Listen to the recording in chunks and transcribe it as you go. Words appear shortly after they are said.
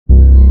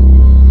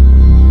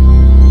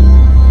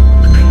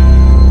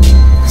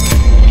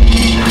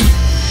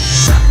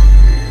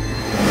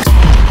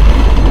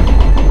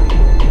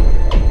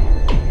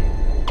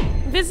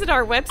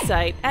our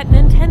website at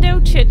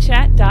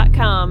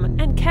nintendochitchat.com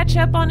and catch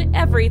up on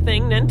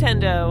everything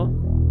Nintendo.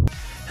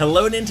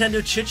 Hello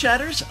Nintendo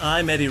Chit-Chatters,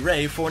 I'm EDDY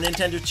RAY for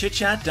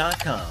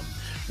NintendoChitChat.com.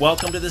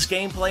 Welcome to this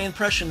gameplay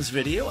impressions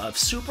video of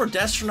Super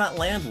Destronaut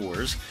Land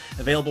Wars,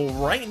 available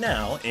right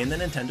now in the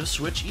Nintendo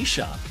Switch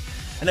eShop.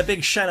 And a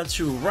big shout out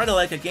to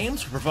Epic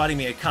Games for providing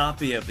me a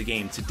copy of the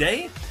game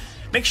today.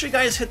 Make sure you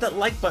guys hit that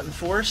like button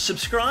for us,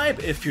 subscribe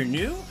if you're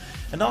new,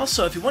 and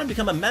also if you want to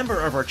become a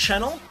member of our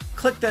channel,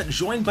 click that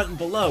join button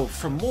below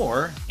for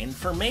more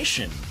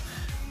information.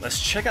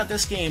 Let's check out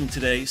this game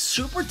today,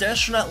 Super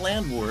Destronaut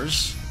Land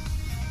Wars,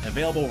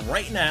 available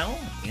right now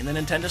in the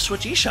Nintendo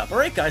Switch eShop.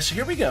 Alright guys, so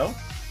here we go.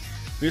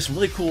 We have some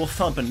really cool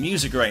thumping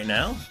music right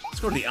now. Let's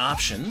go to the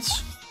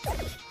options.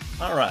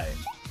 Alright.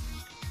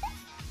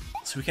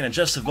 So we can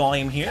adjust the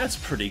volume here, that's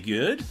pretty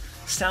good.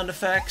 Sound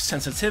effects,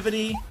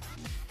 sensitivity.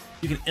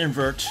 You can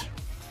invert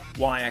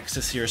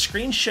Y-axis here.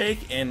 Screen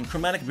shake and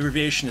chromatic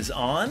abbreviation is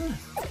on.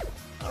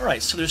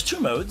 Alright, so there's two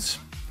modes.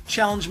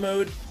 Challenge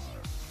mode.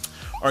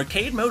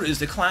 Arcade mode is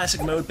the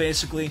classic mode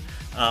basically.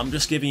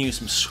 Just giving you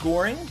some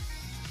scoring.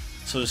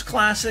 So there's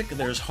classic,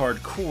 there's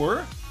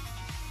hardcore,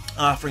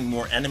 offering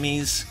more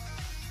enemies.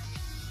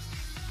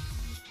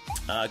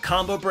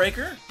 Combo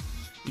breaker,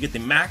 you get the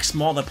max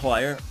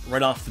multiplier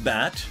right off the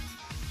bat.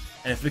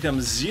 And if it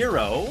becomes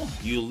 0,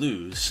 you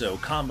lose. So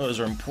combos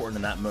are important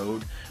in that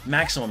mode.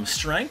 Maximum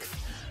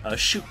strength,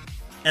 shoot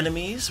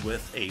enemies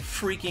with a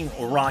freaking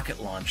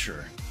rocket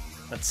launcher.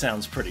 That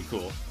sounds pretty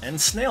cool. And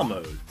snail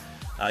mode,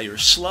 you're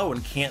slow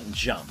and can't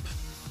jump.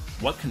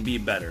 What can be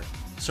better?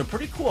 So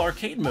pretty cool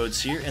arcade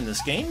modes here in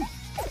this game.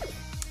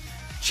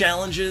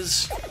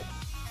 Challenges,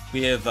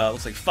 we have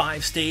looks like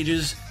 5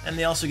 stages, and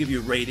they also give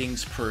you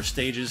ratings per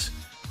stages.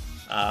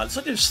 Looks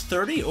like there's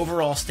 30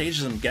 overall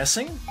stages, I'm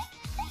guessing.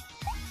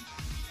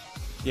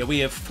 Yeah, we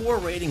have 4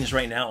 ratings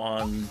right now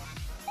on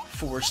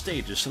 4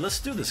 stages, so let's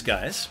do this,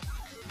 guys.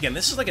 Again,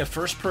 this is like a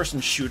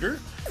first-person shooter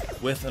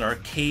with an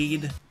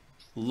arcade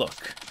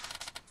look.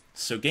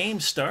 So game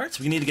starts,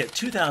 we need to get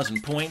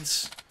 2,000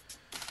 points.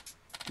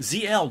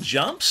 ZL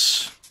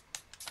jumps,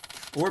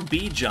 or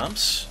B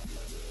jumps.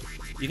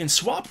 You can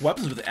swap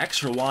weapons with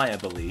X or Y, I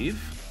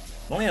believe.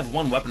 We only have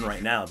one weapon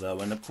right now, though,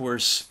 and of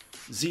course,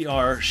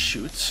 ZR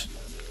shoots.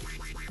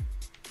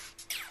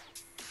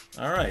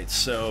 Alright,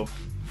 so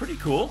pretty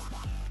cool.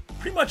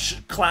 Pretty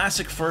much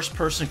classic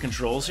first-person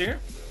controls here.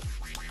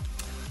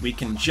 We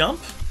can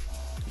jump.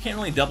 You can't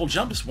really double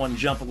jump, just one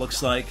jump it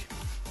looks like.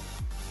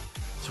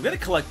 So we gotta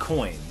collect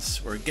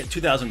coins, or get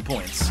 2,000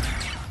 points.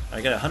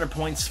 I got 100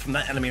 points from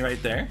that enemy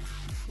right there.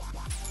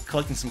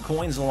 Collecting some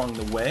coins along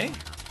the way.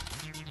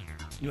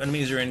 New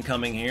enemies are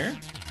incoming here.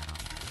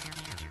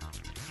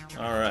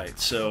 Alright,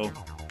 so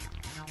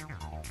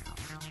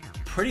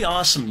pretty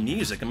awesome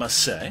music, I must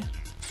say.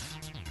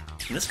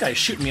 And this guy's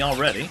shooting me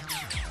already.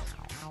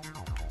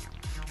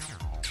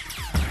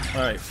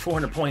 Alright,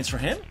 400 points for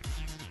him.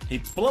 He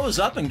blows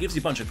up and gives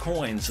you a bunch of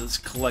coins, so let's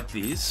collect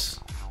these.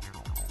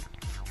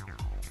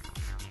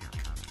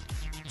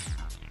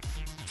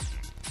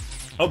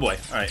 Oh boy,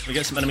 alright, we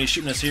got some enemies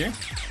shooting us here.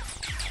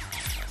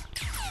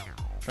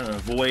 Trying to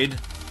avoid.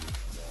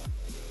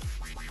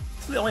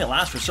 They only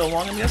last for so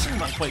long, I'm guessing? I'm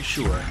not quite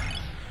sure.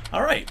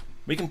 Alright,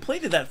 we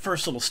completed that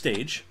first little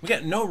stage. We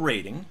got no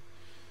rating.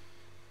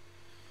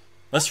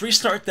 Let's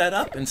restart that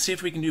up and see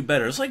if we can do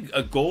better. It's like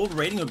a gold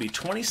rating would be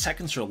 20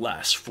 seconds or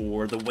less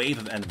for the wave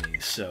of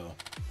enemies, so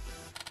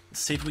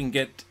let's see if we can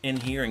get in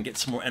here and get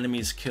some more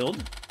enemies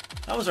killed.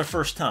 That was our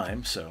first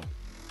time, so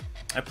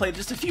I played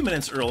just a few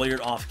minutes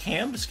earlier off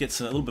cam, just get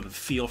a little bit of a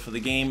feel for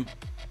the game.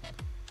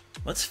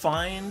 Let's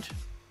find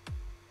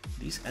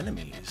these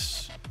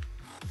enemies.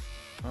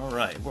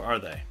 Alright, where are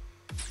they?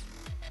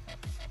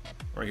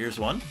 Right, here's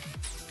one.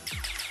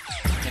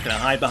 Not gonna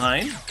hide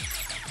behind.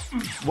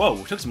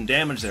 Whoa, took some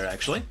damage there,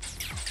 actually.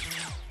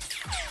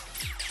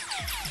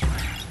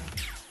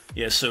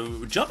 Yeah,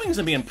 so jumping is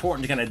gonna be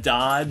important to kind of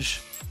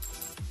dodge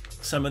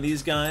some of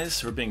these guys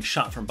who are being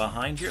shot from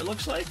behind here, it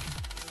looks like.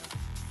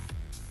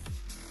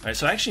 Alright,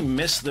 so I actually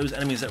missed those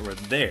enemies that were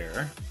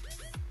there.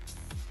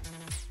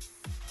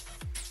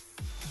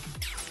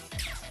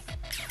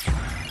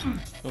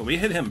 Oh, we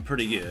hit him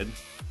pretty good.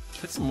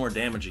 Took some more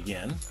damage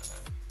again.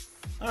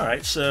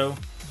 Alright, so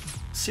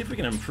let's see if we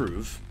can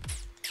improve.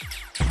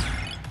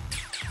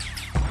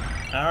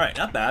 Alright,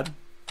 not bad.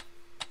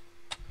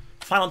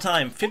 Final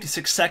time,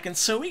 56 seconds,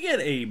 so we get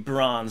a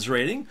bronze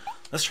rating.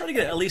 Let's try to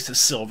get at least a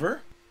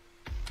silver.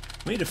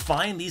 We need to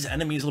find these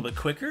enemies a little bit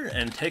quicker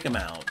and take them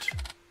out.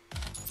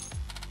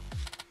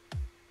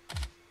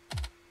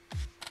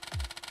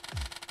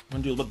 I'm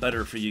gonna do a little bit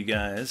better for you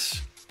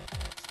guys.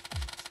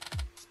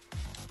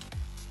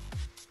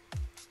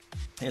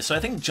 Yeah, so I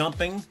think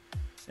jumping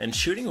and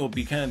shooting will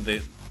be kind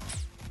of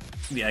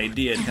the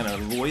idea to kind of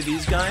avoid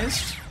these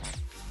guys.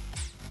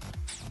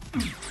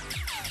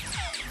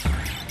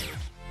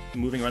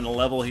 Moving around the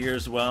level here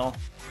as well.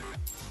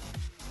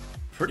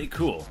 Pretty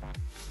cool.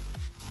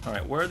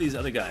 Alright, where are these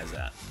other guys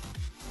at?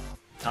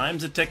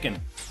 Time's a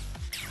ticking.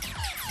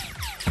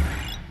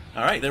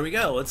 Alright, there we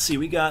go. Let's see,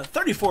 we got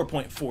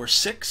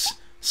 34.46.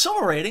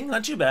 Silver rating,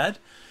 not too bad.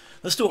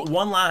 Let's do it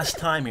one last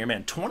time here,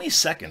 man. 20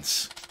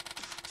 seconds.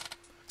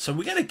 So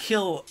we gotta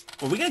kill,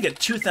 well, we gotta get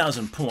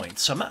 2,000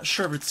 points. So I'm not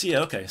sure if it's, yeah,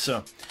 okay,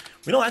 so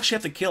we don't actually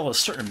have to kill a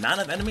certain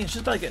amount of enemies,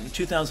 just about getting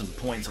 2,000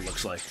 points, it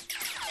looks like.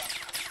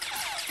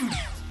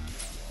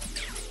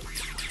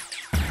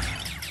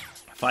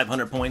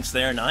 500 points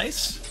there,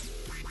 nice.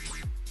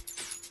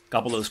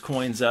 Couple of those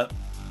coins up.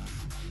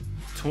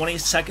 20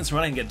 seconds, we're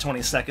not gonna get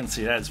 20 seconds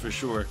here, that's for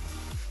sure.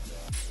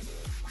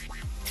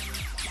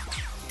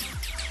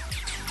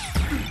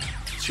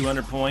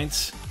 200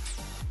 points.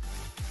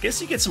 Guess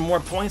you get some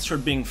more points for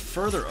being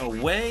further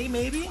away,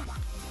 maybe?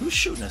 Who's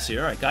shooting us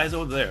here? Alright, guys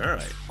over there,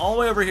 alright. All the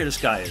way over here this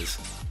guy is.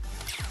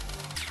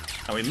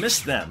 And we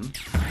missed them.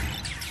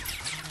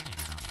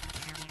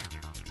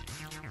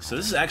 So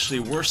this is actually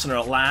worse than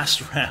our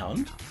last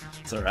round.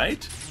 It's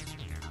alright.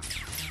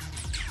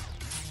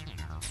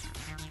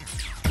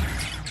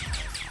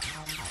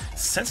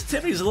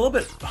 Sensitivity is a little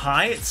bit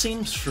high, it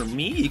seems, for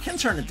me. You can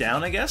turn it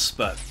down, I guess,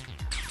 but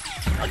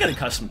I'll get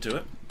accustomed to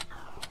it.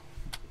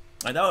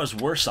 I thought I was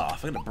worse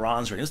off. I got a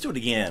bronze rating. Let's do it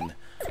again.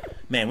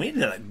 Man, we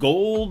need that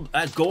gold.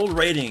 That gold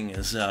rating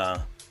is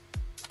out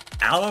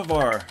of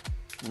our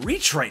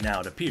reach right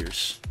now, it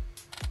appears.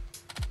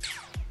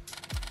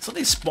 So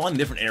they spawn in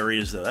different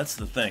areas, though. That's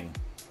the thing.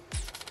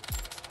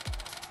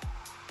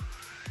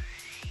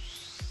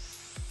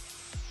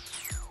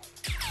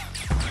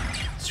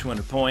 It's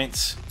 200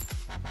 points.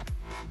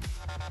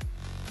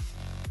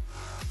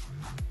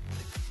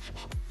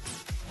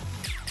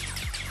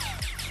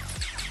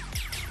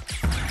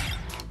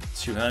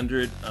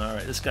 200.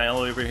 Alright, this guy all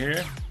the way over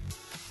here.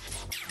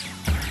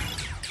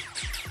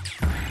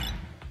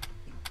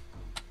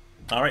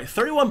 Alright,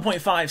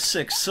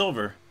 31.56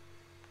 silver.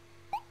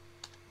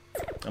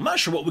 I'm not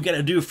sure what we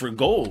gotta do for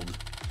gold.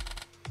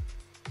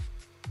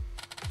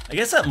 I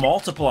guess that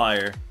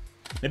multiplier.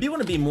 Maybe you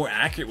want to be more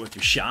accurate with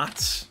your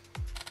shots.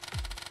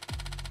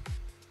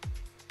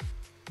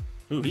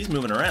 Ooh, he's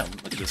moving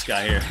around. Look at this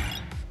guy here.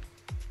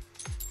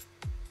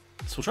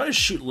 So we'll try to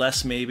shoot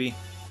less, maybe.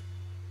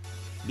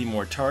 Be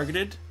more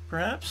targeted,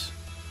 perhaps.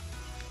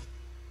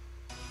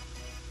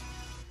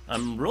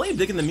 I'm really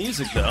digging the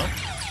music, though.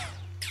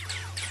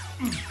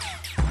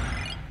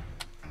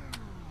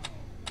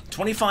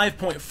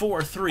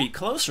 25.43.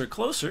 Closer,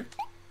 closer.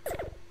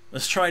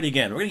 Let's try it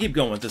again. We're gonna keep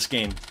going with this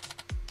game.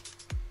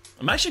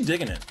 I'm actually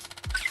digging it.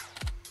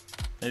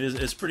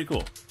 It's pretty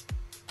cool.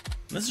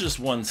 And this is just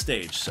one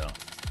stage, so.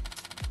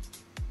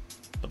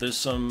 But there's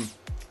some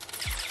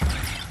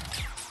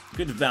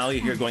good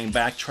value here going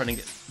back, trying to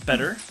get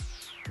better.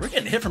 We're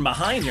getting hit from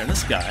behind here on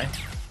this guy.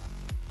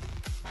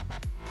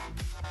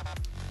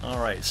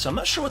 Alright, so I'm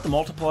not sure what the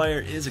multiplier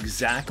is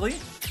exactly.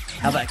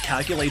 How that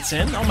calculates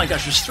in. Oh my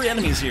gosh, there's 3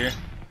 enemies here.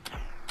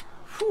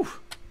 Whew.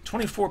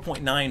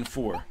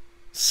 24.94.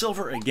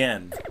 Silver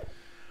again.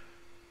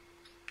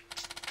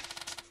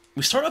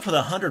 We start off with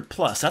 100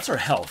 plus. That's our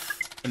health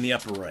in the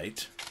upper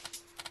right.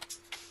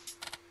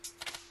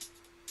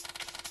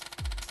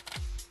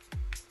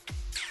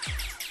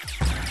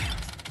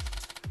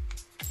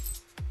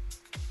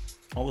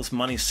 All this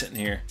money sitting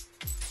here,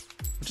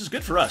 which is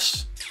good for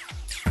us,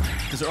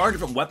 because there are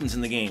different weapons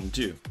in the game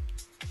too.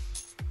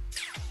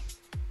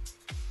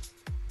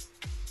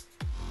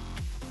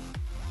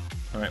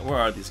 Alright, where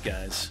are these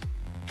guys?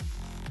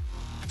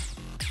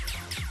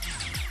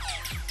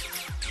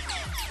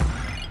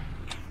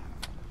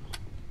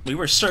 We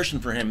were searching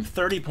for him.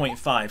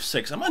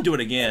 30.56. I'm gonna do it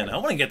again. I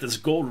want to get this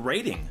gold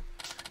rating.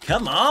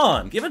 Come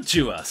on, give it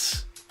to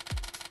us.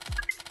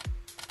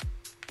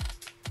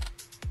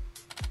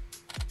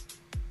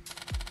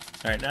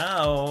 Alright,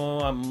 now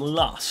I'm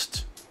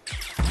lost.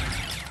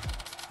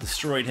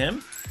 Destroyed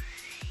him.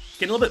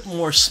 Getting a little bit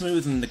more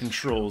smooth in the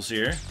controls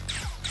here.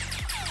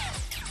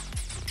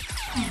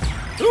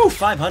 Ooh,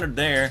 500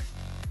 there.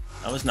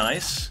 That was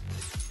nice.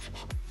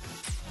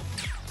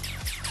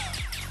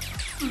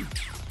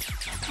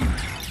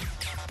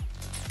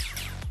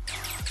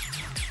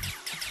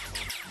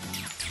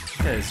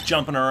 Okay, it's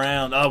jumping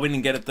around. Oh, we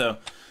didn't get it though.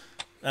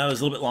 That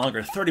was a little bit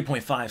longer.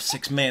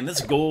 30.56. Man,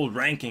 this gold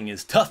ranking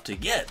is tough to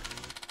get.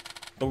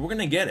 But we're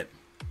gonna get it.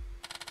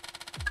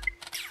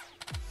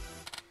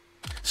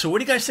 So what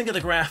do you guys think of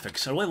the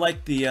graphics? I really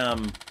like the,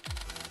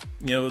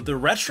 you know, the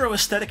retro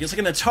aesthetic. It's like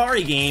an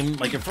Atari game,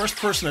 like a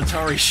first-person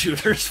Atari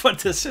shooter is what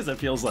this is, it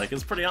feels like.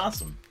 It's pretty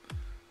awesome,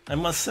 I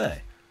must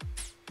say.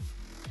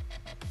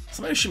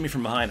 Somebody shoot me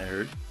from behind, I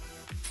heard.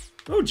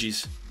 Oh,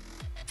 jeez.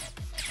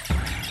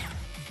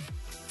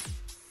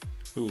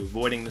 Ooh,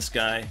 avoiding this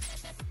guy.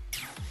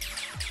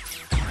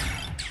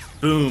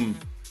 Boom.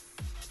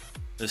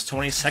 This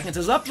 20 seconds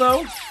is up,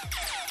 though.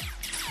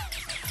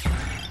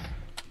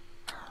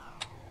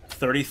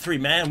 33.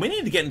 Man, we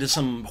need to get into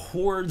some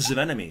hordes of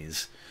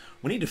enemies.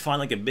 We need to find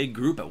like a big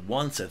group at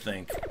once, I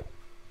think.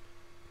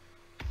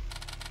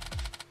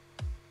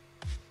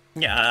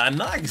 Yeah, I'm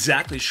not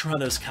exactly sure how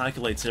this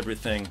calculates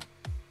everything.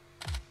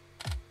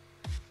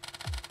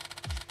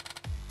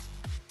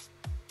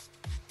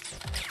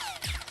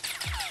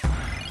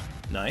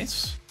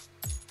 Nice.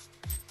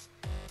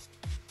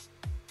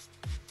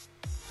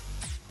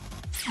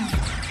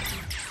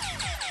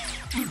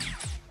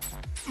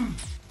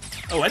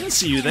 Oh, I didn't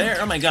see you there.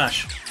 Oh my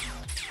gosh.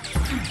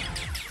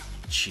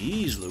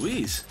 Jeez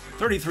Louise.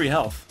 33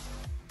 health.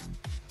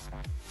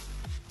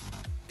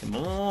 Come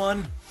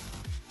on.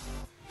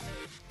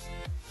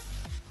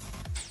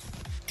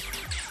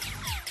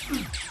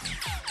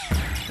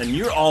 And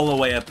you're all the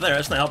way up there.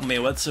 That's not helping me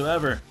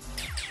whatsoever.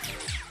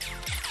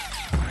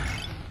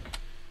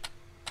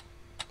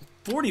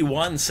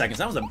 41 seconds.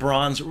 That was a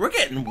bronze. We're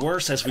getting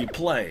worse as we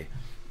play.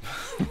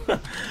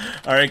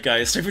 Alright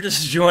guys, so if you're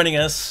just joining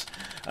us,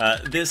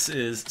 this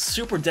is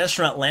Super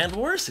Destronaut Land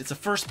Wars. It's a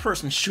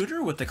first-person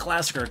shooter with the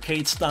classic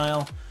arcade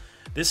style.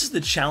 This is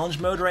the challenge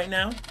mode right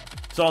now.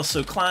 There's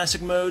also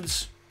classic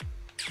modes.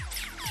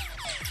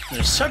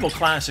 There's several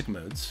classic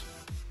modes.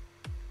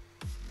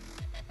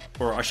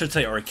 Or I should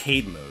say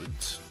arcade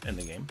modes in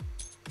the game.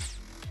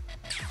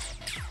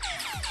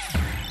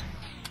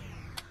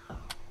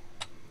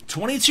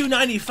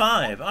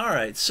 $22.95.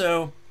 Alright,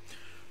 so...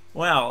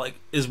 Wow, like,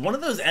 is one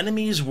of those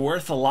enemies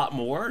worth a lot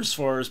more as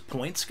far as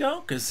points go?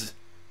 Because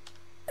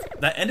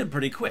that ended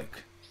pretty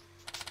quick.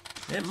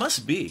 It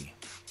must be.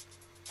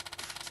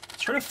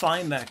 Let's try to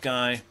find that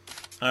guy.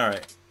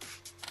 Alright.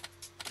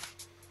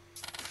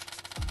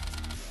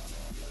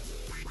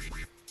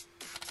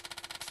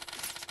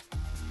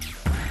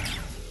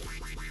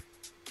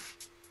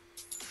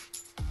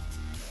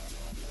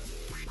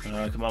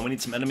 Come on, we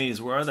need some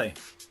enemies. Where are they?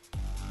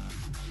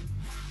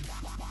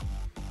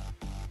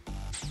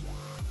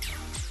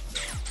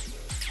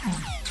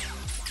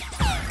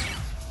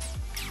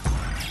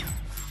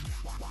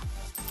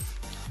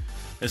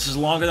 This is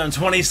longer than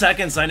 20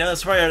 seconds. I know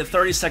that's probably at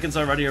 30 seconds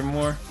already or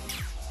more.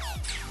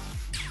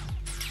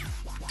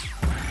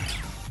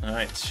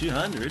 Alright,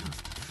 200.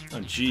 Oh,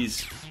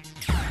 jeez.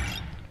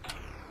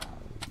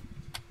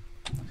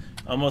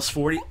 Almost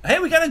 40. Hey,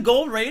 we got a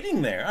gold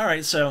rating there.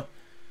 Alright, so...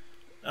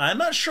 I'm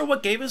not sure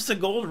what gave us the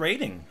gold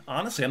rating.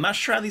 Honestly, I'm not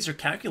sure how these are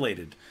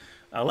calculated.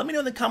 Let me know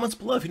in the comments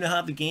below if you know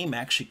how the game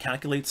actually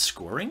calculates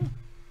scoring.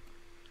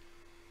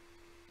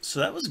 So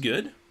that was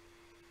good.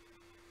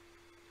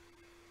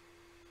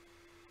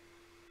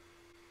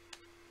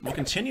 We'll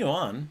continue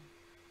on.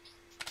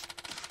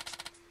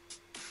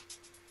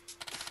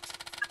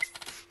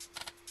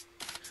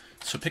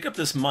 So pick up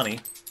this money.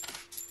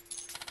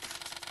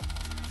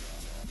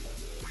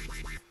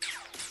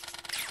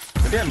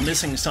 Maybe I'm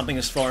missing something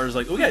as far as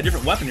like, oh, we got a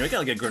different weapon here. We got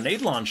like a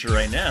grenade launcher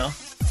right now.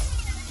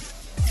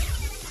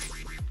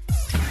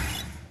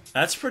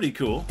 That's pretty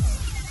cool.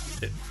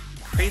 It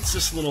creates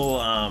this little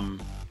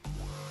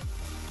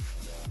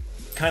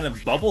kind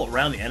of bubble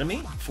around the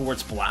enemy for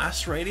its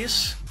blast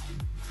radius.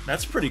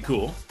 That's pretty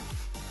cool.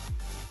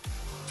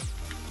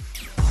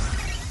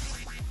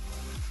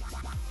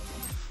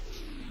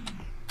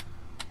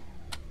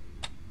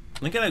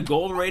 Look at a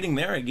gold rating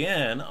there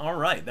again.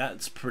 Alright,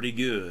 that's pretty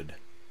good.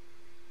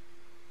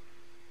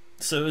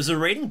 So is the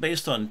rating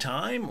based on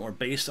time, or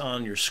based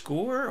on your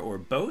score, or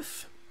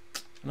both?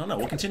 I don't know.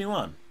 We'll continue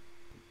on.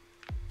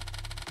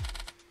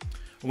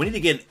 We need to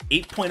get an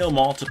 8.0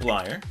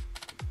 multiplier.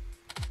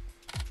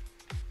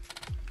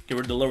 Get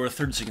rid of the lower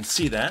third so you can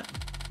see that.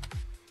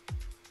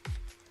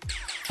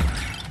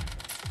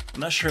 I'm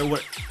not sure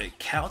what it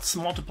counts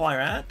the multiplier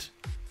at.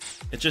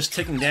 It's just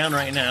ticking down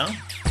right now.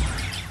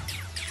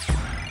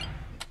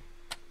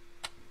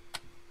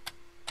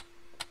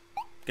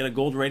 Get a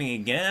gold rating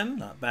again.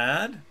 Not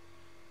bad.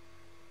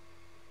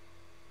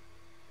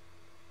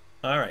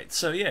 Alright,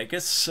 so yeah, I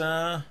guess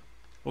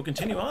we'll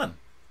continue on.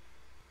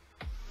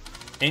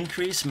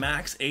 Increase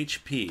max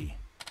HP.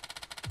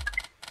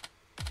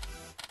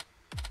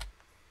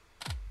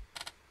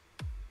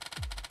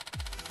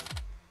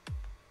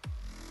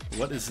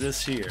 What is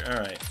this here?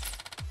 Alright.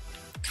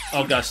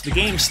 Oh gosh, the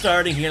game's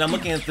starting here and I'm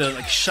looking at the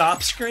like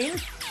shop screen.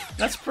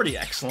 That's pretty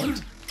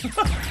excellent.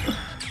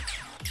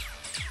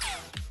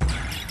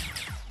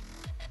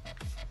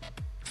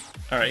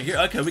 Alright, here,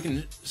 okay, we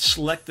can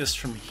select this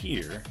from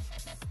here.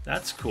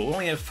 That's cool. We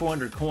only have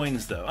 400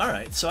 coins though.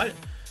 Alright, so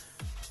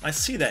I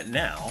see that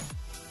now.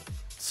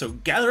 So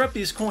gather up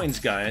these coins,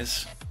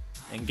 guys,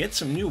 and get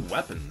some new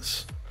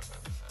weapons.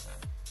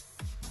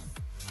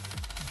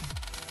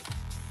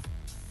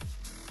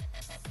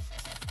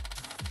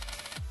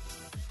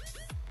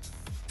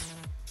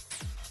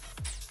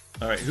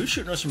 Alright, who's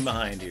shooting us from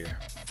behind here?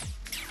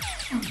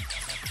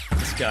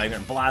 This guy,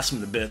 gonna blast him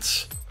to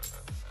bits.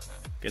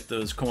 Get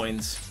those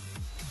coins.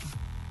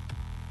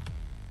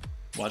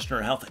 Watching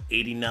our health at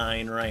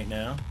 89 right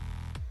now.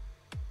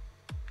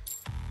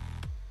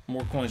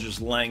 More coins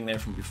just laying there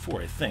from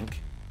before, I think.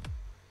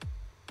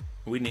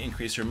 We need to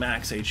increase our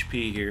max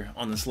HP here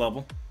on this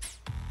level.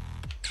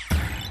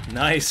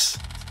 Nice!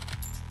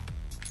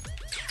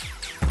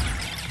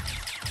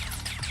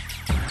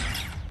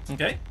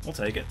 Okay, we'll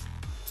take it.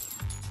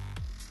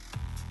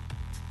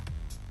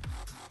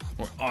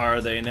 Where are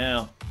they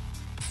now?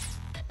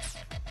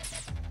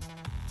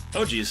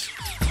 Oh, geez.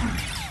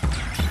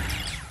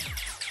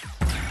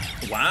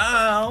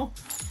 Wow!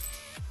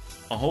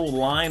 A whole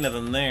line of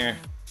them there.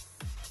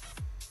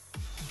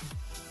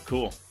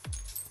 Cool.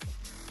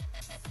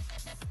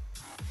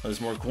 There's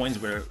more coins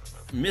we're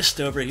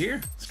missed over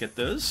here. Let's get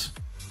those.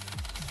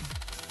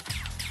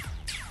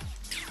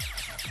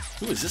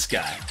 Who is this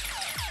guy?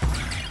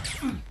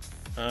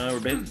 We're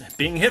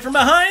being hit from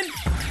behind.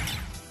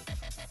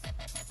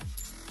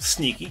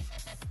 Sneaky.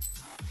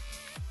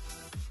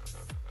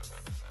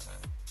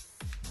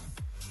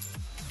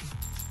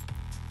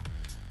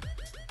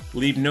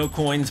 Leave no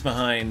coins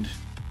behind.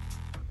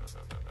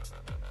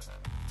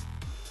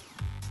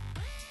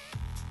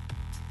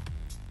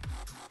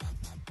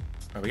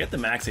 Alright, we got the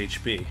max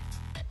HP.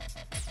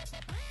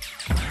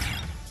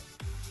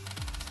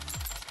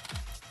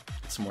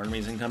 Get some more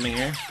enemies incoming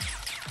here.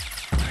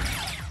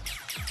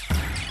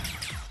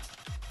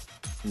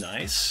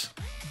 Nice.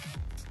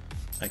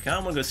 I kind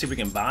of want to go see if we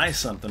can buy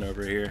something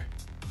over here.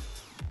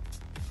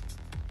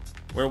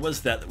 Where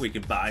was that we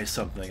could buy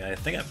something? I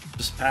think I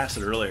just passed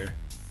it earlier.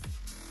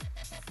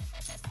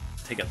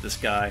 Take out this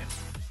guy.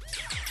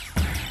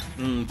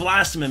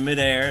 Blast him in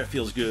midair. It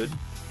feels good.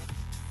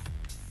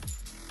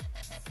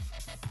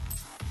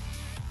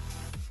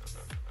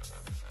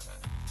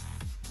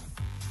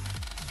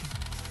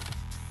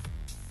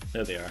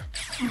 There they are.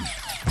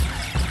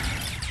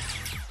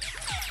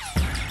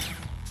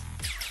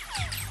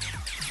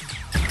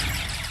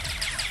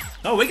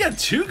 Oh, we got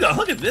two guns.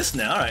 Look at this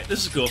now. Alright,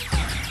 this is cool.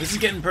 This is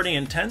getting pretty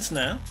intense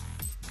now.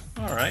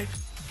 Alright.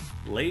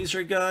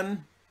 Laser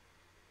gun.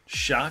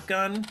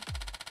 Shotgun.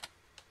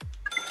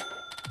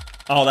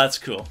 Oh, that's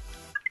cool.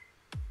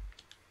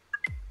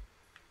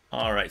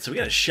 Alright, so we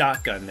got a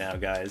shotgun now,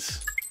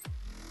 guys.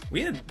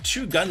 We had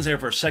two guns there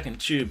for a second,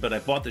 too, but I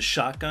bought the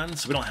shotgun,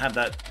 so we don't have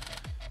that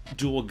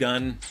dual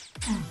gun.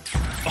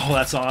 Oh,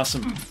 that's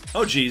awesome.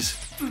 Oh, geez.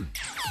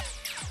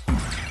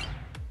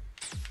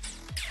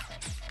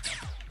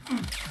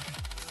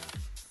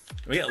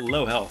 We got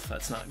low health.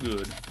 That's not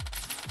good.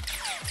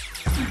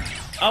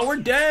 Oh, we're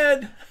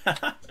dead!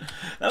 That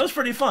was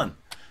pretty fun.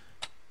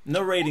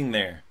 No rating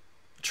there.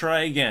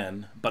 Try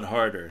again, but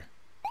harder.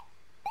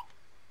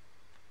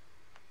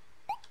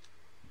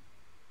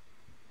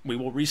 We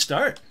will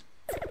restart.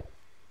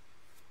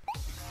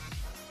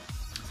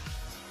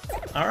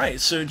 Alright,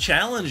 so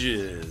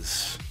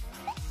challenges.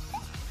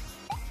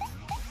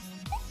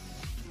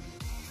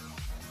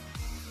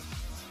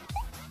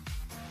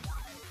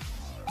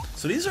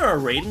 So these are our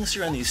ratings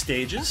here on these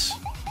stages.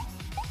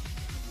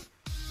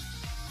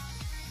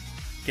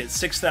 Get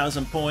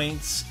 6,000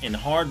 points in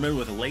hard mode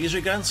with a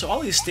laser gun. So all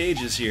these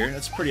stages here,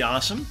 that's pretty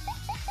awesome.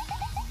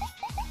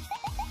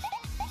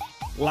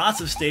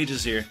 Lots of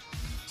stages here.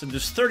 So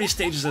there's 30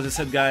 stages, as I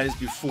said, guys,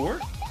 before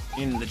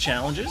in the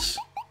challenges.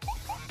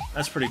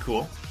 That's pretty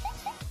cool.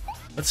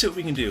 Let's see what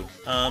we can do.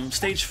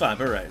 Stage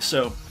 5, alright.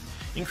 So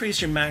increase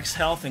your max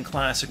health in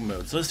classic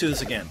mode. So let's do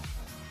this again.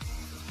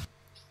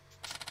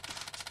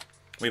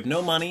 We have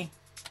no money.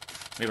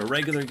 We have a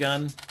regular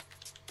gun.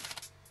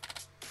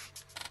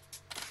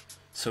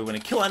 So we're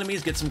going to kill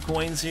enemies, get some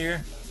coins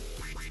here,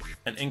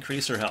 and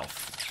increase our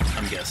health,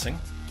 I'm guessing.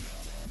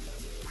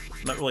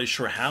 I'm not really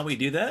sure how we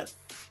do that.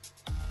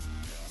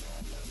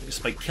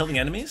 Just by killing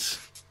enemies?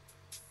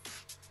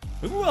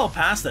 We were well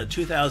past that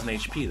 2,000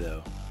 HP,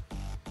 though.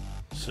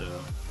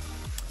 So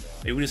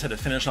maybe we just had to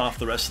finish off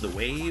the rest of the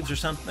waves or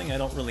something? I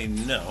don't really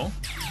know.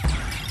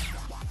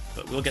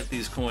 But we'll get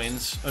these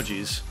coins. Oh,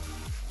 geez.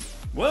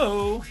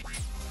 Whoa!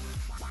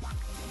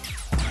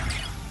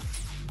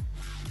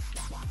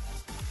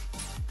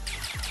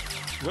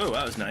 Whoa,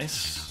 that was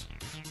nice.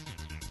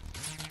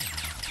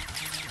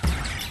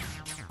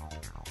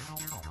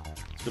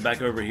 Let's go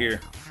back over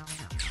here.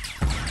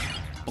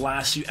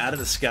 Blast you out of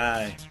the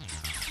sky.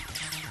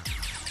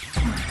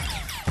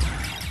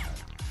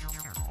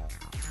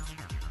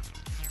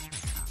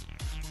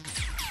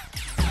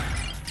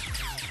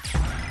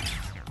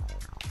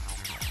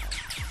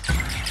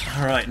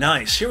 Alright,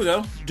 nice. Here we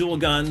go. Dual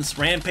guns.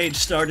 Rampage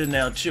started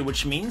now too,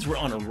 which means we're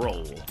on a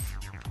roll.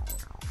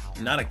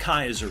 Not a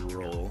Kaiser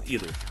roll,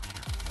 either.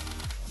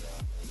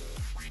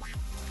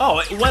 Oh,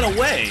 it went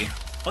away!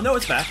 Oh no,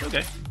 it's back.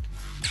 Okay.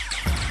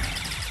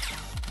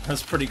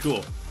 That's pretty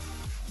cool.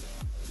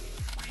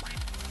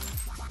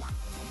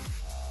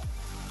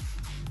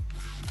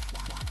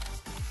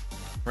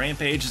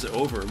 Rampage is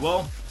over.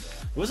 Well,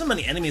 there wasn't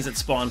many enemies that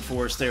spawned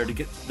for us there to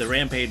get the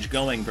rampage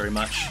going very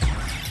much.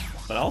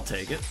 But I'll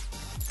take it.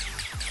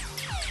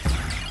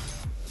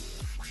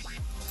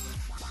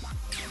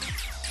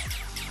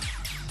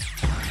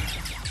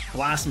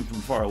 Blast him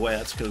from far away,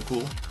 that's kind of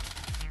cool.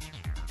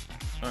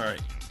 Alright.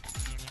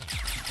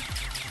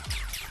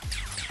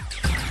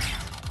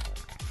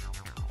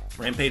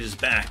 Rampage is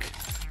back.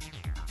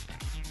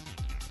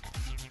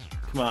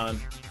 Come on.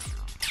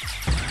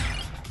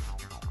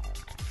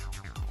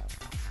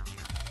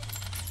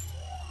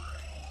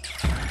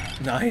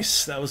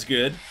 Nice, that was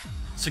good.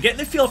 So getting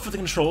the feel for the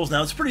controls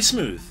now, it's pretty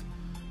smooth.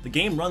 The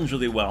game runs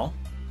really well.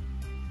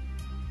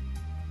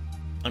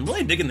 I'm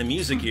really digging the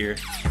music here.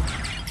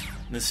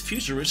 This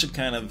futuristic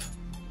kind of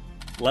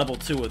level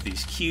too with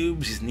these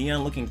cubes, these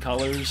neon looking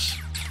colors.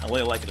 I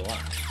really like it a lot.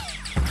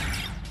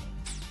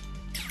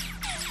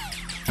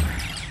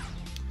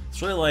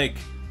 It's really like,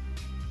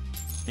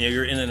 you know,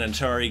 you're in an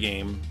Atari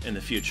game in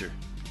the future.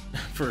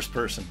 First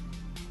person.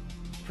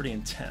 Pretty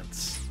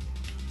intense.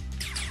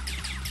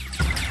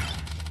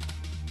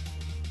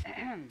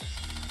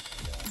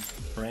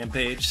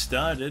 Rampage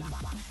started.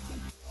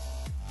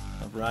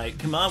 Alright,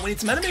 come on, we need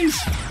some enemies!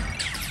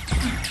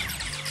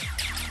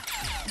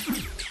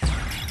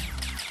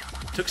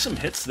 Took some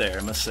hits there,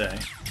 I must say.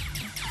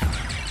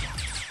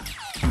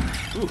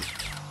 Ooh.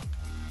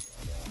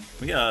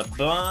 We got a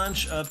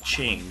bunch of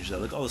change, though.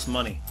 Look at all this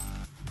money.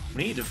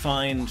 We need to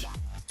find...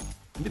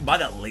 Maybe buy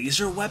that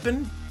laser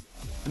weapon?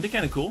 That'd be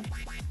kind of cool.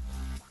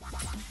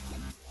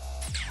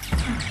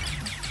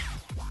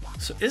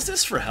 So is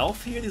this for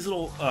health here? These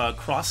little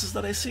crosses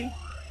that I see?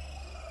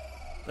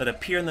 That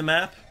appear in the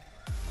map?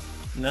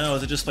 No,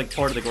 is it just like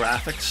part of the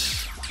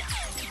graphics?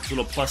 These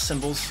little plus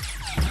symbols?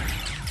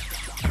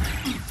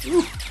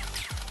 Ooh.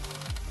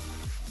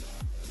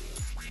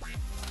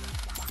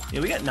 Yeah,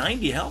 we got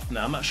 90 health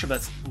now. I'm not sure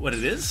that's what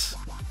it is.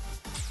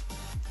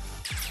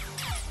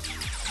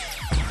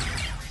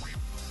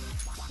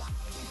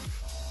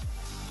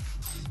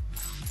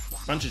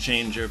 Bunch of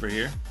change over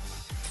here.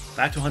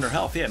 Back to 100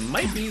 health. Yeah, it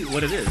might be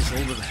what it is. A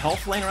little bit of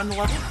health laying around the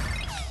level.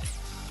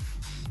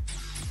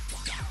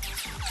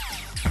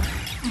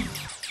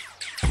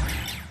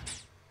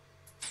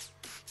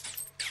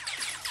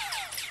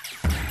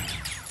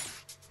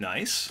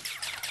 Nice.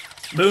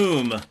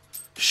 Boom.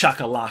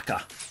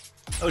 Shakalaka.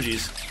 Oh,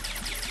 geez.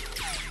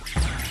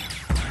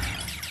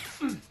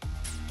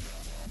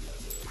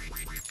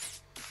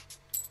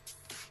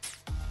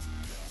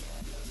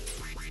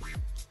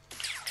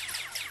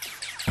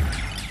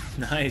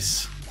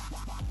 Nice.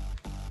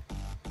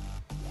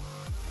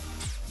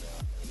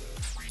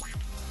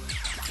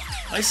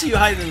 I see you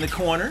hiding in the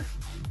corner.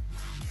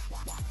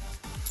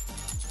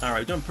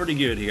 Alright, doing pretty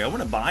good here. I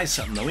want to buy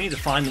something, though. We need to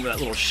find where that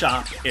little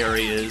shop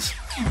area is.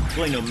 There's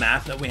really no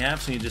map that we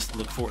have, so you just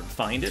look for it and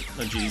find it.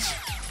 Oh, jeez.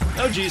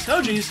 Oh, jeez.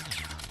 Oh, jeez.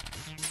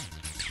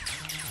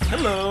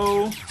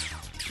 Hello.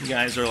 You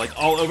guys are, like,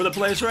 all over the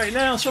place right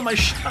now, so my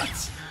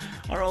shots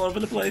are all over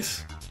the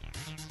place.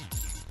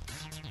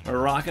 We're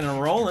rocking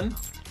and rolling.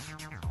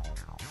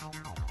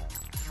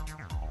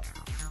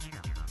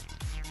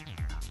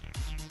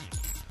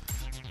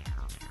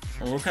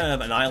 And we're kind of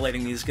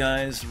annihilating these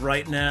guys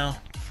right now.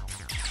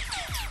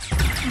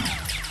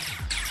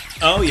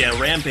 Oh yeah,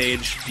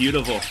 Rampage.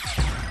 Beautiful.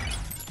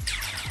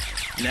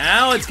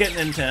 Now it's getting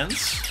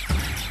intense.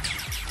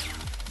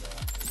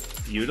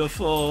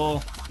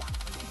 Beautiful.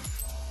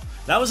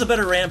 That was a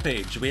better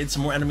Rampage. We had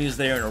some more enemies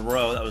there in a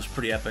row. That was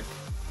pretty epic.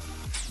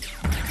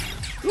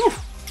 Whew.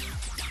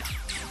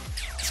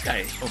 This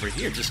guy over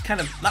here just kind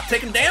of not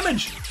taking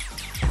damage.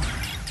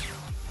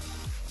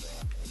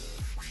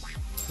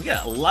 We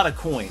got a lot of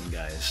coin,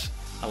 guys.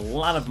 A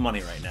lot of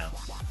money right now.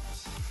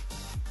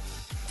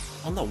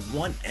 On the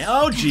one...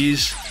 Oh,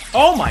 jeez.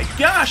 Oh, my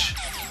gosh!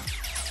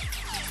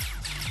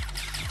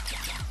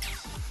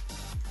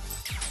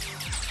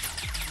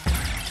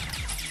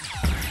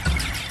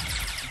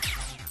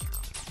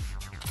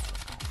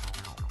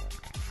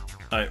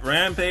 Alright,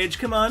 Rampage,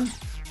 come on.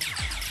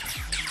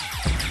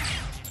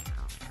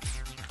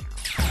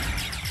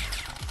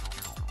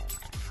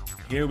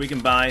 Here we can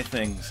buy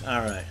things.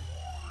 Alright.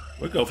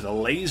 We'll go for the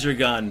laser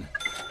gun.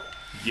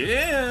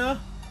 Yeah!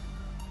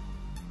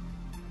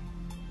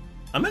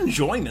 I'm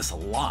enjoying this a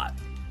lot.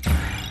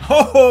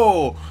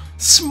 Oh!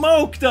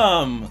 Smoked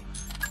them!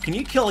 Can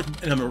you kill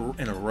like, in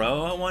a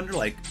row, I wonder?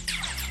 Like...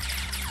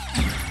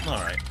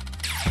 Alright.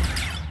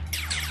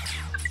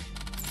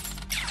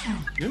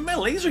 Give me my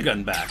laser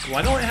gun back.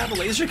 Why don't I have a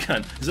laser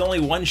gun? Is it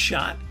only one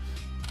shot?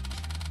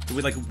 Did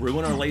we, like,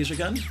 ruin our laser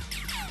gun?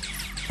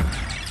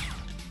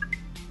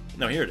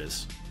 No, here it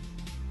is.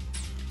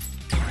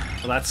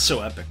 Well, that's so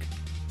epic.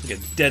 It's like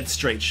a dead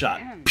straight shot.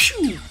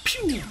 Pew!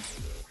 Pew!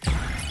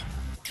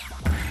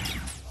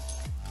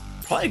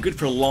 Probably good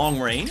for long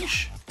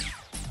range.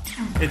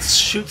 It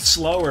shoots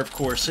slower, of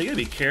course, so you gotta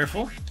be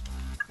careful.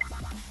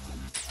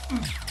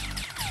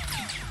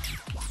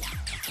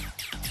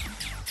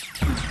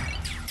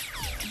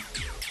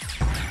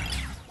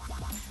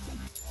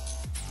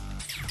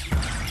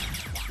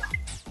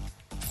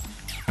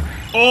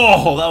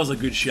 Oh, that was a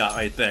good shot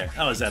right there.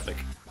 That was epic.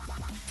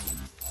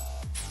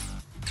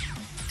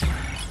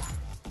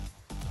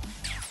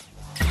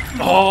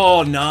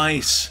 Oh,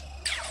 nice.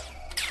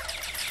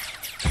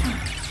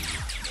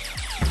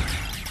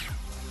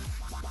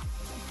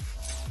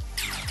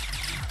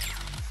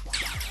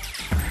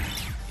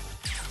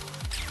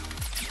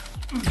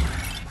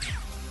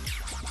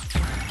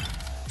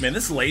 Man,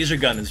 this laser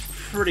gun is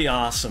pretty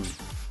awesome.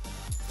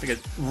 It's like a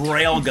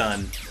rail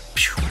gun.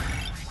 Pew.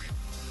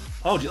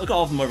 Oh, look at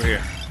all of them over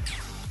here.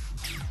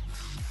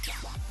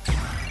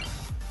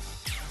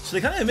 So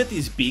they kind of emit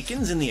these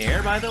beacons in the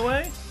air, by the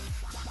way.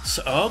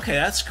 So, okay,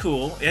 that's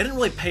cool. I didn't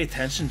really pay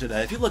attention to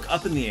that. If you look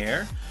up in the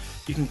air,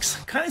 you can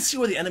kind of see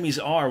where the enemies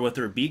are with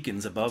their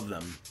beacons above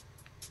them.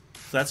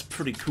 So that's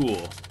pretty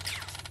cool.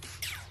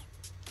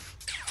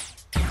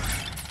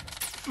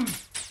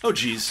 Oh,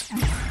 jeez.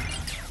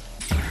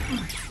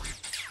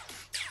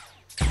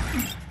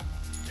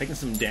 Taking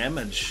some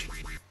damage.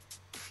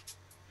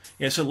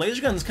 Yeah, so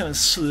laser gun's kind of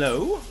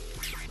slow,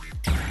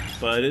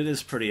 but it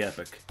is pretty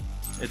epic.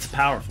 It's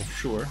powerful, for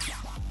sure.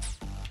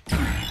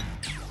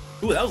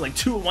 Ooh, that was like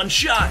 2 in 1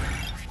 shot!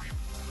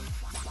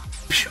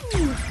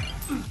 Pew!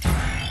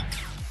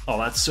 Oh,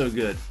 that's so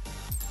good.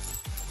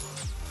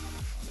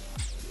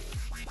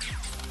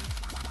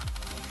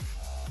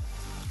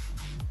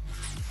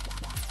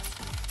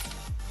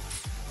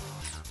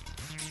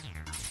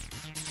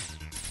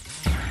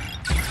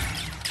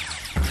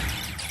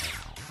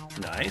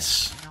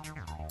 Nice.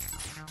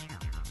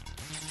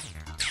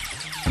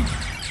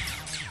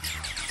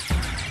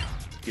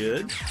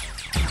 Good.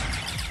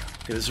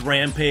 Get this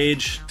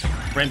rampage.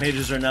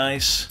 Rampages are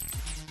nice.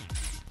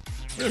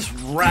 We're just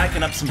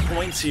racking up some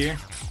points here.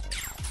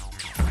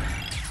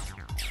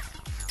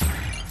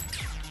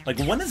 Like,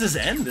 when does this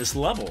end, this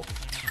level?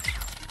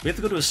 We have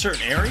to go to a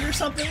certain area or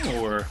something,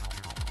 or...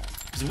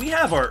 Because we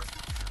have our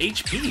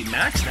HP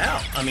maxed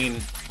out. I mean,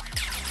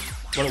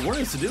 what it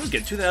wants us to do is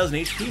get 2,000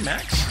 HP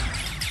max.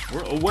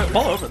 We're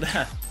well over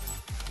that.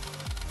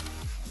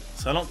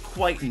 So I don't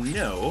quite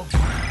know.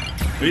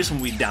 Maybe it's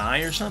when we die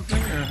or something,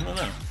 or I don't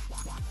know.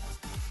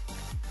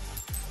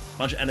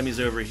 Bunch of enemies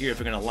over here if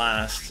they're gonna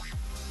last.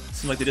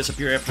 Seems like they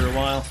disappear after a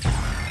while.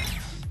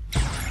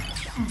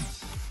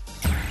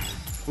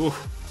 Ooh.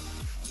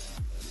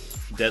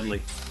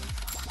 Deadly.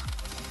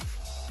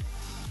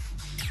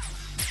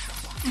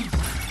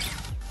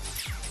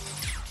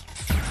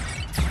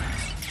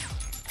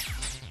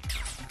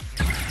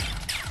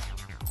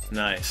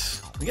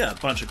 Nice. We got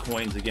a bunch of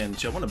coins again,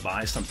 too. I want to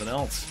buy something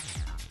else.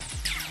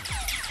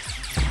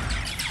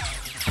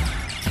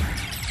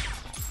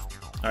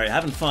 Alright,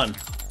 having fun.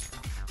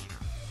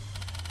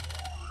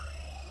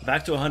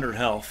 Back to 100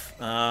 health.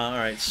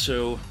 Alright,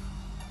 so...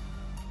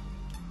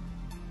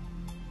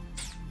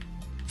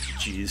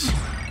 Jeez.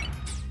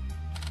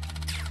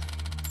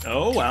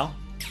 Oh, wow.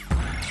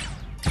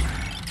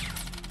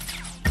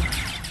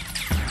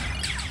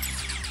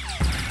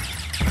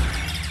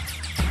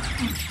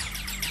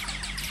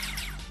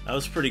 That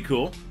was pretty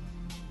cool.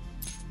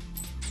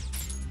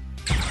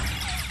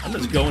 I'm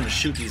just going to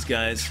shoot these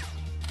guys.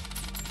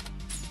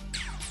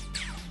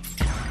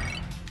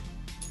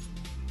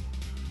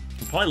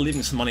 I'm probably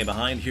leaving some money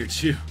behind here,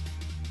 too.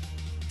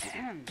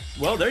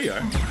 Well, there you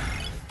are.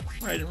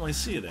 Right, I didn't really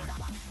see you there.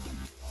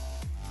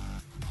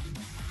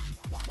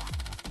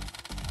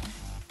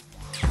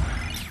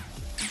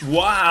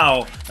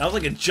 Wow! That was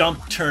like a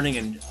jump turning,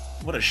 and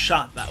what a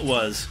shot that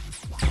was.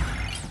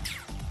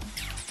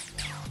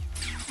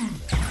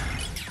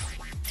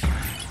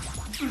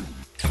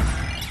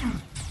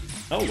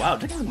 Oh wow,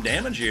 taking some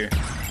damage here.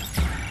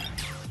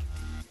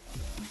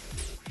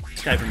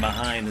 This guy from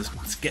behind is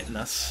getting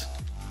us.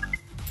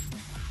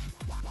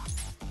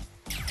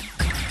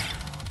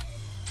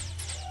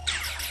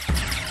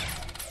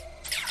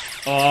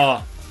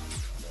 Oh,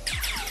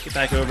 get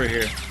back over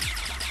here.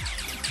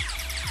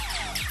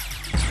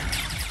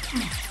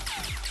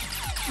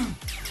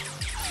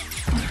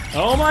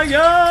 Oh my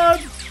god!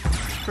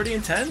 Pretty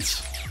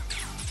intense.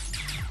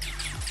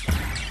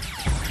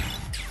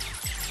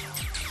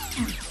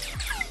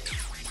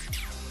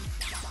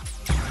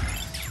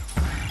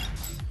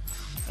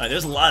 Alright,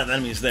 there's a lot of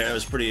enemies there. That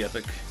was pretty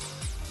epic.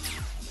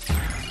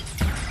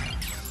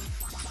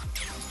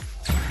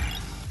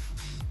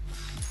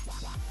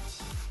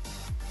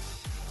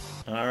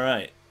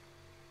 Alright.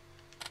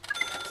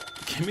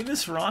 Give me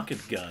this rocket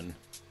gun.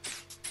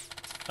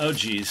 Oh,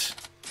 jeez.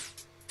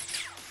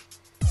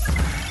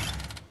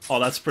 Oh,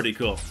 that's pretty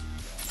cool.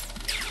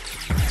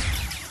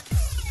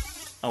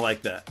 I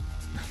like that.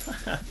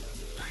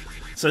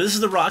 So this is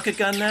the rocket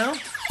gun now.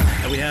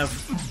 And we have...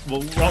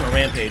 Well, we're on a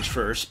rampage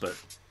first, but...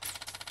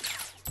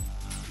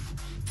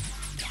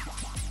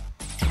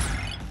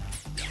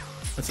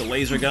 That's a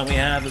laser gun we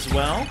have as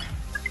well.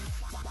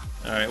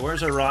 Alright,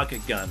 where's our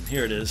rocket gun?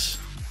 Here it is.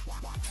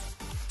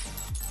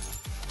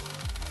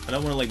 I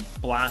don't want to,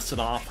 like, blast it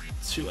off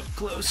too up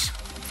close.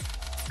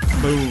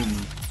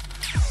 Boom.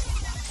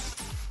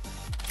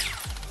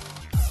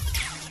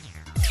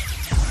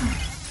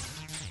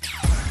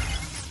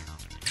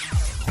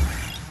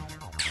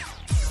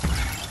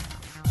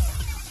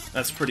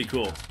 That's pretty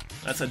cool.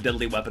 That's a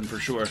deadly weapon for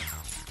sure.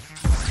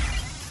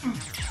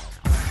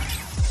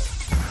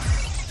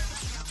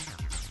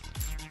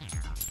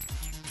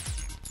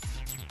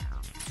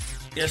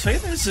 Yeah, so I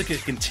think this is like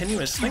a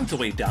continuous thing till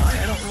we die.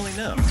 I don't really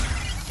know.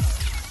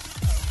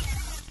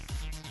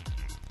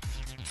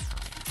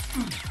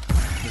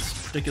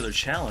 This particular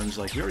challenge,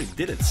 like, we already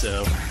did it,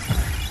 so...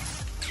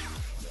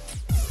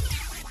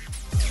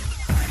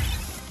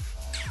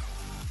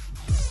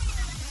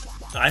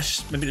 I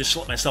should maybe just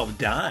let myself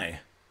die.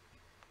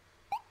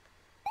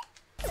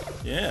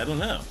 Yeah, I don't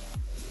know.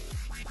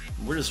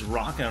 We're just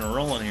rocking and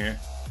rolling here.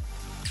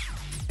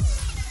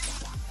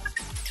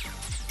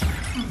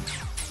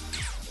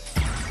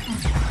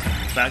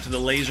 Back to the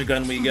laser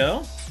gun we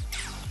go.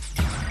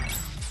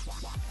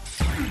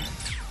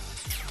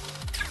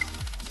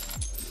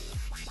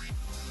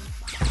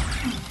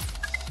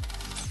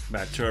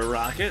 Back to a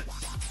rocket.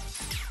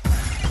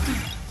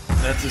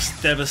 That's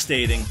just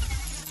devastating.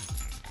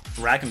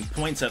 Racking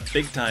points up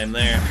big time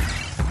there.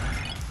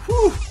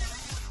 Whew!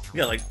 We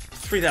got like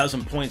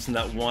 3,000 points in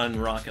that one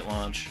rocket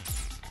launch.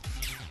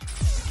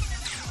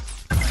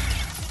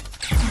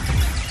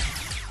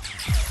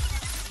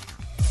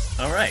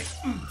 Alright.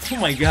 Oh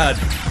my god.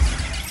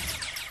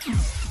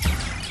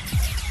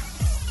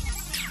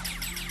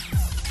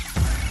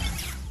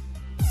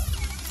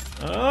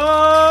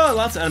 Oh,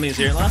 lots of enemies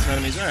here. Lots of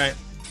enemies. Alright.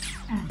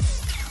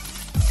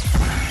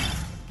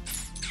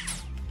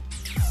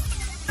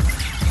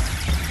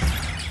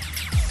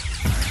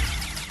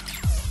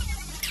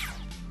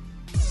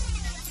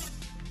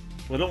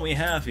 What don't we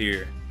have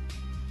here?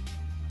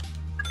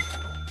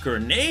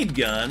 Grenade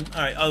gun?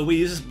 Alright, oh, we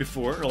used this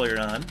before, earlier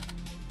on.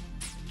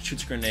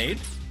 Shoots a grenade.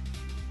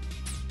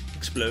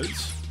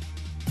 Explodes.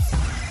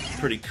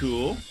 Pretty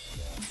cool.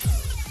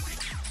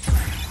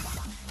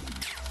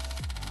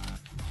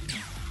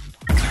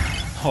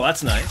 Oh,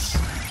 that's nice.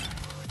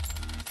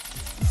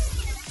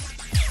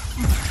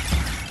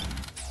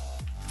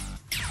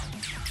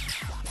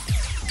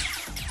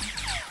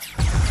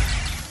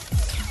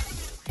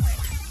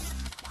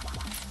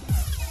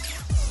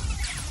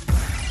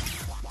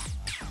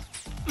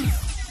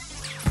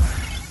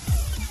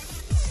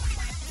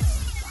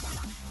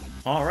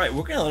 Alright,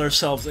 we're gonna let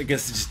ourselves, I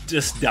guess,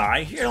 just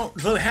die here.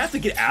 Do we have to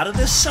get out of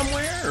this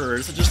somewhere? Or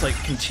is it just like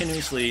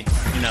continuously,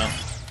 you know?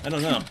 I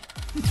don't know.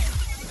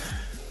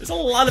 There's a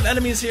lot of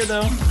enemies here,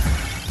 though.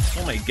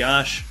 Oh my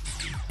gosh.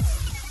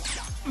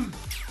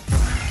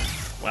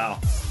 Wow.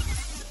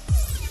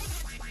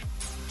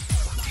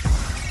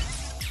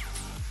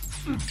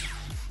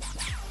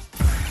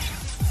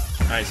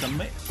 Alright, so I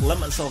might let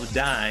myself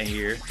die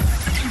here.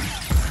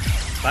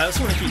 But I just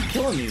want to keep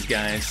killing these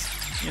guys.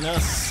 You know,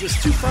 it's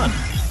just too fun.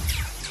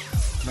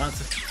 Not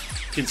to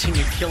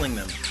continue killing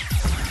them.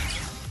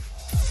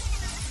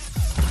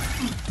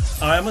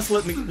 Alright, I must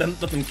let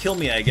them kill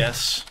me, I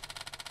guess.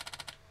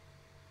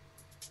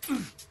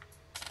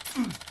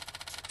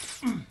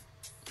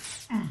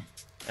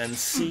 And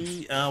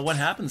see what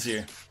happens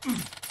here.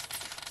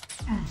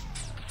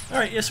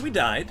 Alright, yes, we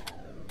died.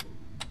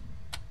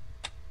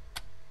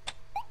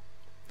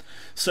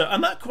 So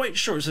I'm not quite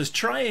sure. It says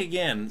try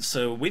again.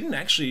 So we didn't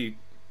actually...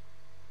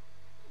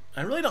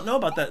 I really don't know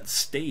about that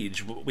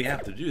stage, what we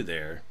have to do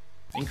there.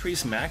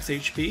 Increase max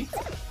HP.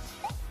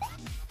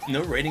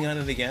 No rating on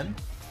it again.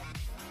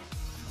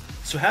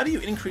 So how do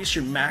you increase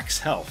your max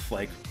health?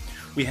 Like,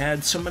 we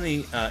had so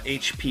many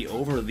HP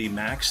over the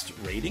maxed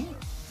rating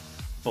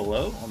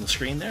below on the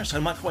screen there, so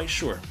I'm not quite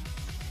sure.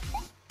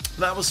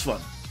 That was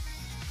fun.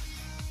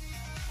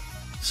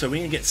 So we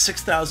need to get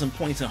 6,000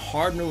 points in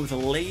hard mode with a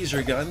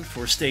laser gun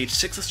for stage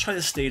 6. Let's try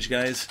this stage,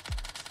 guys.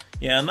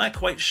 Yeah, I'm not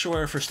quite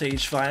sure for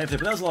stage 5, but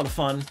that was a lot of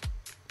fun.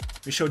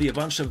 We showed you a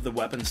bunch of the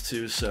weapons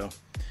too, so...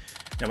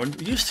 Now we're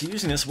used to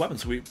using this weapon,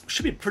 so we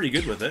should be pretty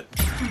good with it.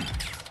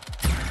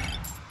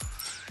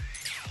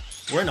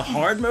 We're in a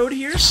hard mode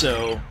here,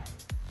 so...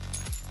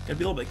 Gotta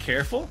be a little bit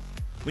careful.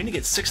 We need to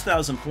get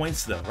 6,000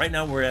 points though. Right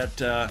now we're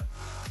at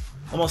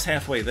almost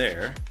halfway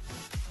there.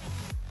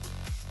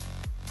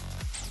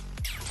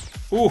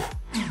 Ooh!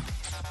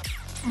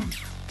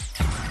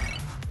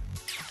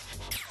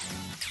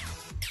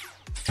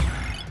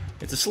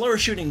 It's a slower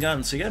shooting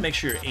gun, so you gotta make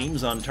sure your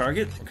aim's on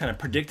target. We're kind of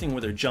predicting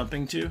where they're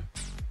jumping to.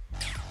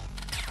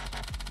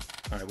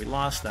 Alright, we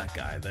lost that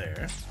guy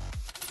there.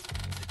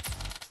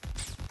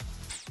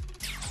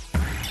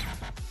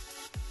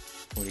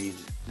 We need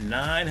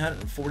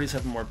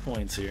 947 more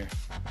points here.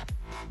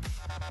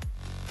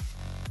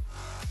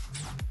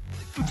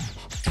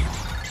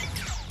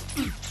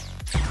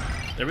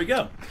 There we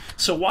go.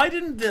 So why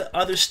didn't the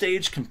other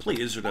stage complete?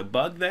 Is there a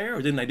bug there,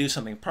 or didn't I do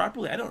something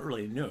properly? I don't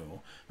really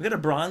know. We got a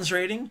bronze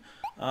rating.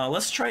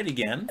 Let's try it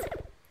again.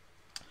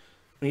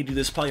 We need to do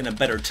this probably in a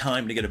better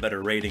time to get a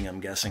better rating,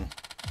 I'm guessing.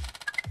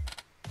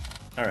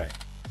 Alright.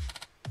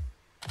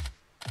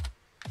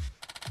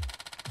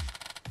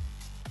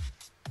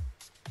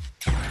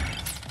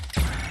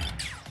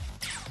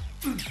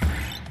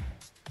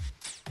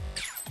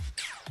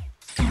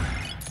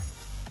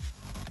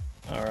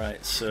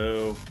 Alright,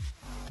 so...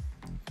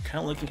 kind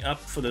of looking up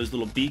for those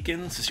little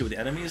beacons to see what the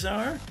enemies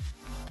are.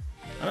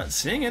 I'm not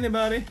seeing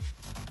anybody.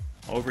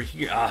 Over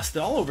here. Ah,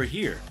 still all over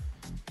here.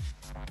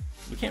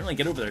 We can't really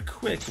get over there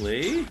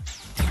quickly.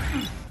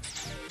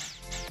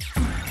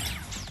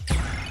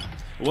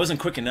 It wasn't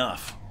quick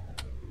enough.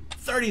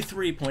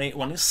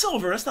 33.81 is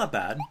silver. That's not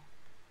bad.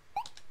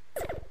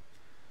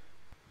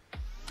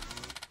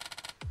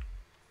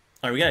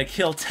 Alright, we gotta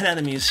kill 10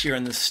 enemies here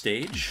on this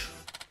stage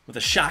with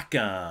a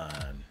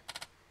shotgun.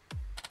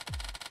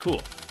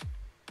 Cool.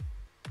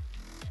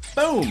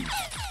 Boom!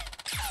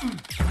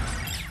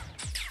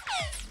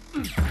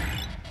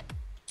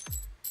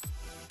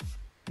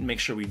 Make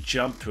sure we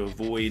jump to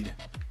avoid...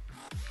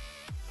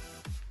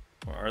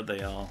 Where are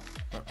they all?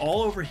 They're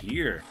all over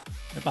here.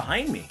 They're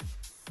behind me.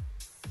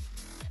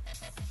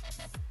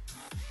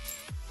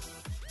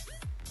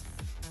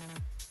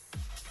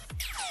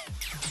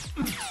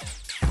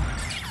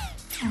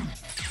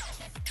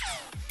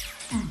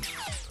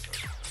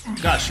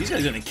 Gosh, these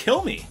guys are gonna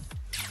kill me.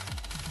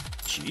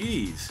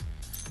 Jeez.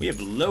 We have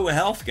low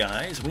health,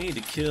 guys. We need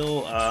to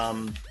kill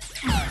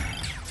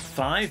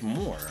 5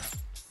 more.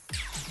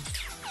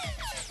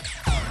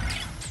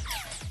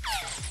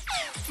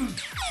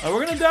 Oh,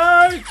 we're gonna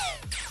die!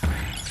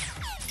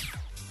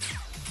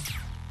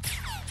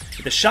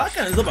 The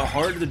shotgun is a little bit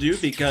harder to do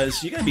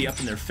because you gotta be up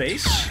in their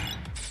face.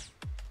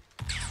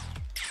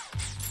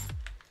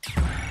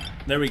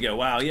 There we go.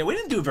 Wow, yeah, we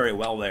didn't do very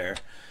well there.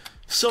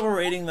 Silver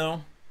rating,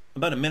 though.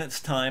 About a minute's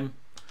time.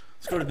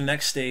 Let's go to the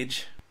next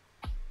stage.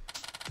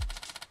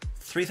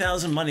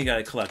 3,000 money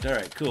gotta collect.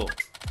 Alright, cool.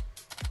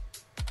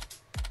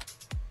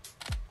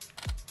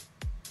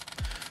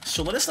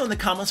 So let us know in the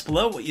comments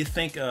below what you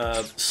think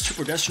of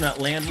Super Destronaut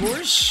Land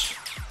Wars.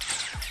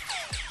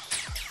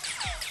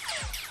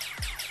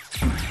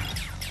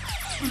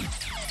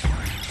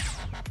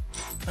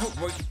 Oh,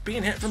 we're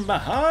being hit from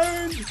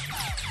behind!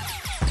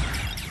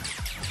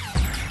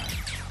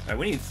 Alright,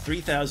 we need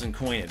 3,000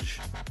 coinage.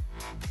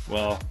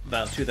 Well,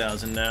 about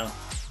 2,000 now.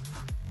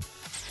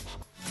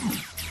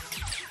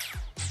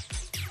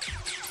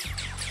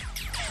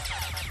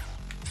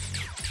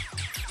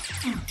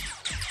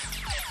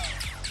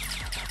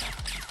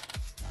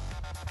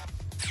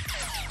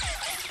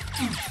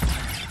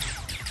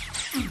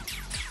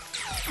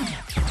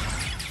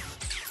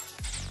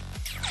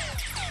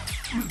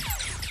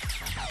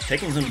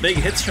 Taking some big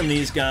hits from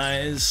these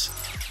guys.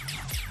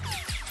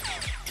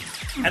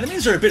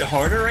 Enemies are a bit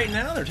harder right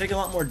now. They're taking a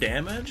lot more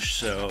damage,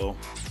 so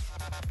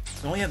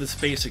we only have this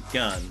basic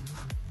gun.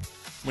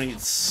 We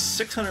need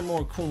 600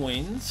 more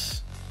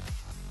coins,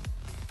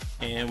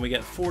 and we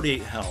got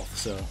 48 health,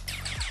 so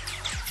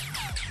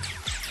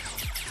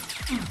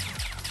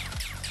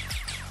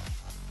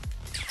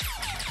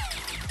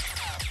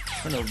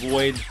trying to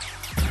avoid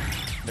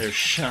their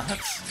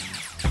shots.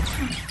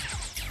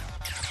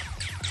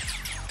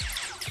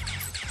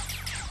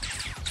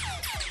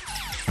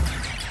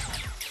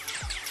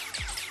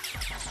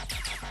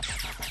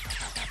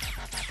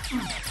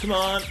 Come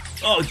on.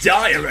 Oh,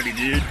 die already,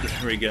 dude.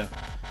 There we go.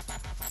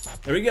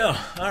 There we go.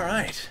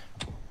 Alright.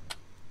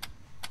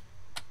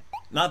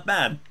 Not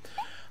bad.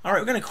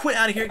 Alright, we're going to quit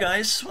out of here,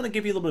 guys. Just want to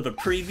give you a little bit of a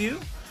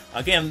preview.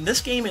 Again, this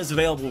game is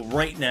available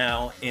right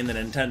now in the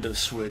Nintendo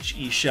Switch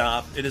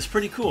eShop. It is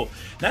pretty cool.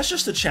 That's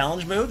just the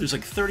challenge mode. There's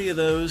like 30 of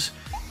those.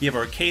 You have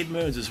arcade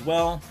modes as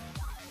well.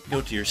 Go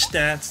to your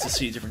stats to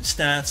see different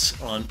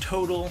stats on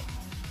total.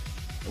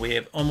 We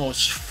have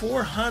almost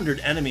 400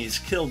 enemies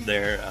killed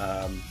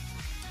there.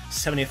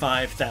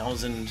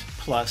 75,000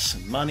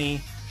 plus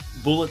money,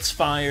 bullets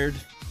fired,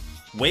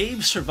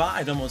 waves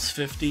survived almost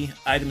 50,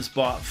 items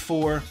bought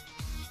 4.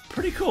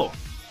 Pretty cool.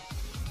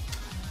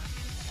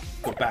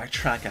 Go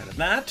backtrack out of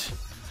that.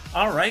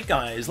 Alright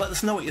guys, let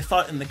us know what you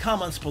thought in the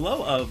comments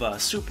below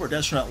of Super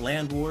Destronaut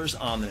Land Wars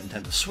on the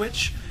Nintendo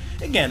Switch.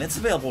 Again, it's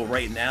available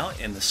right now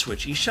in the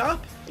Switch eShop.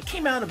 It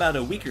came out about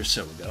a week or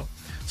so ago.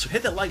 So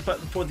hit that like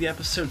button for the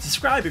episode,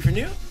 subscribe if you're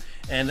new,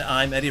 and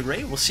I'm Eddie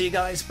Ray. We'll see you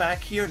guys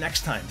back here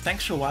next time.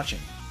 Thanks for watching.